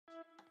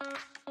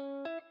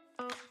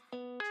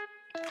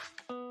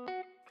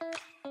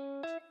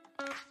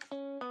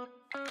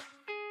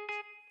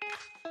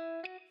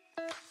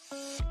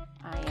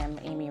am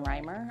Amy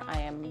Reimer. I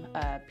am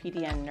a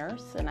PDN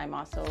nurse, and I'm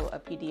also a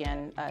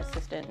PDN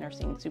assistant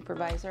nursing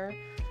supervisor.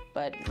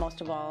 But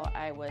most of all,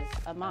 I was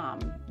a mom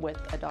with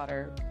a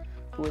daughter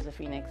who was a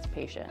Phoenix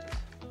patient.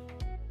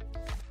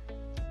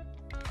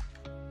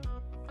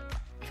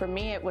 For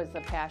me, it was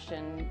a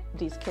passion.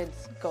 These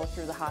kids go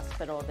through the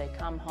hospital, they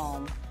come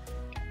home,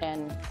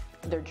 and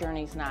their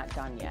journey's not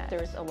done yet.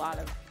 There's a lot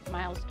of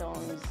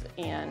milestones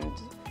and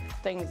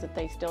things that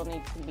they still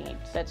need to meet.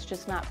 That's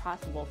just not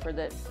possible for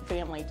the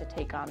family to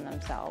take on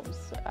themselves.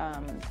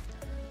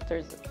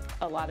 There's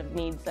a lot of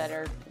needs that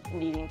are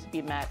needing to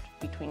be met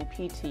between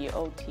PT,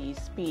 OT,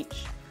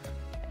 speech,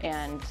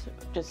 and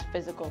just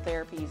physical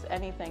therapies,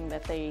 anything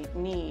that they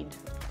need.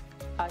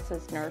 Us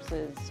as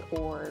nurses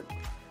or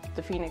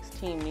the Phoenix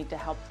team need to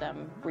help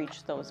them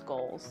reach those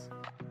goals.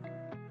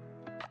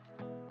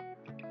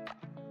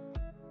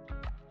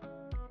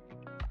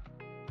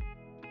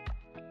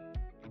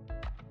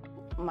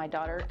 My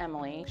daughter,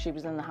 Emily, she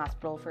was in the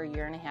hospital for 1.5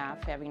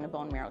 years having a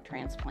bone marrow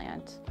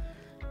transplant.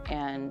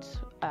 And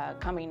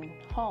coming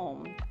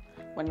home,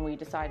 when we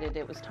decided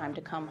it was time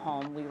to come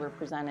home, we were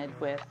presented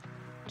with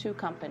 2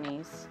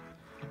 companies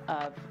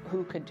of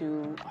who could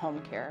do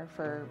home care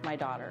for my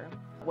daughter.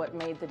 What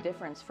made the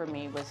difference for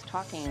me was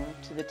talking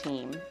to the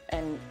team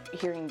and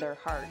hearing their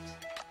heart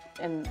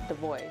and the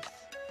voice,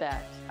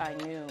 that I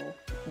knew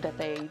that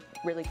they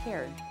really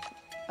cared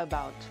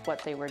about what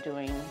they were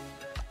doing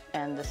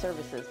and the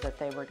services that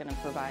they were going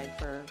to provide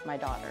for my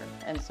daughter.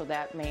 And so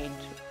that made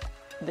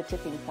the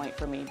tipping point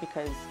for me,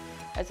 because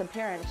as a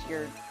parent,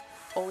 you're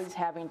always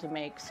having to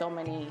make so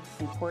many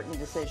important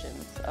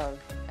decisions of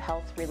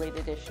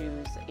health-related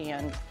issues,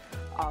 and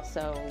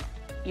also,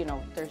 you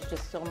know, there's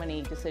just so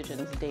many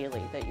decisions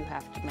daily that you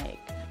have to make.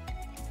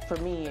 For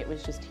me, it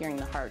was just hearing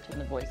the heart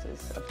and the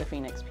voices of the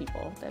Phoenix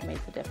people that made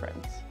the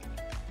difference.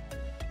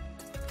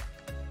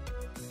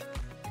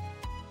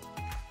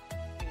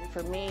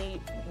 For me,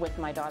 with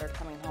my daughter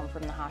coming home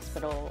from the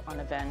hospital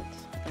on a vent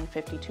and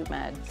 52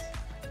 meds,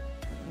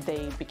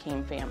 they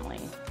became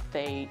family.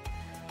 They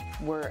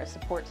were a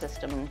support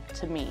system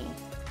to me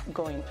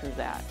going through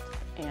that,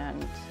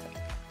 and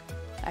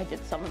I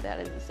did some of that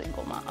as a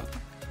single mom.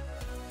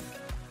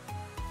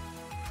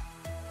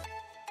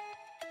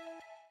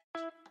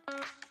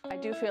 I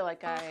do feel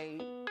like I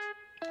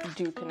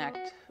do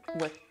connect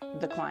with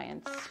the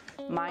clients.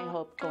 My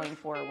hope going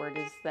forward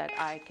is that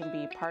I can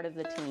be part of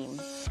the team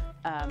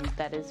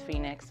that is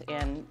Phoenix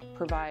and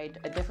provide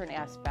a different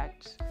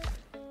aspect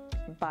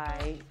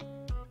by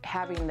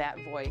having that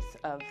voice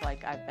of,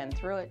 like, I've been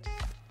through it,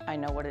 I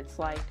know what it's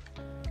like,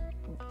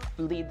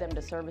 lead them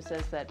to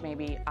services that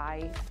maybe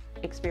I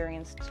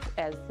experienced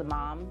as the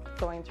mom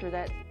going through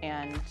that,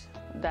 and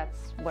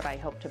that's what I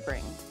hope to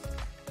bring.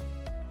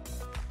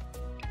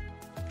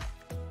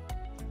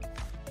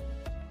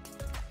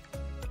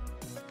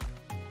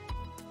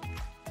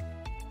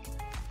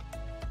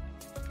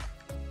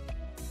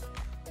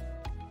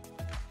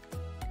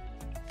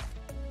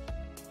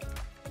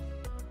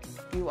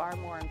 You are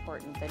more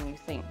important than you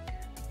think,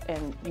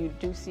 and you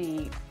do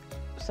see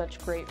such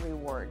great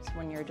rewards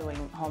when you're doing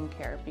home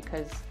care,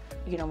 because,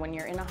 you know, when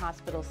you're in a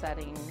hospital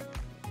setting,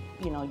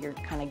 you know, you're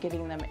kind of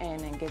getting them in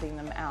and getting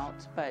them out,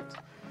 but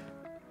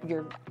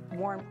you're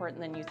more important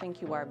than you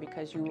think you are,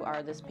 because you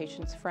are this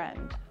patient's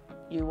friend.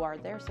 You are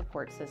their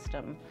support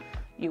system.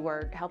 You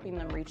are helping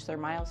them reach their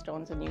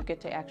milestones, and you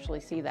get to actually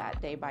see that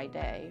day by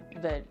day.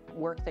 The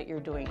work that you're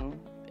doing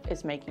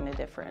is making a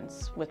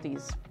difference with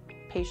these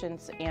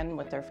patients and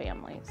with their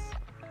families.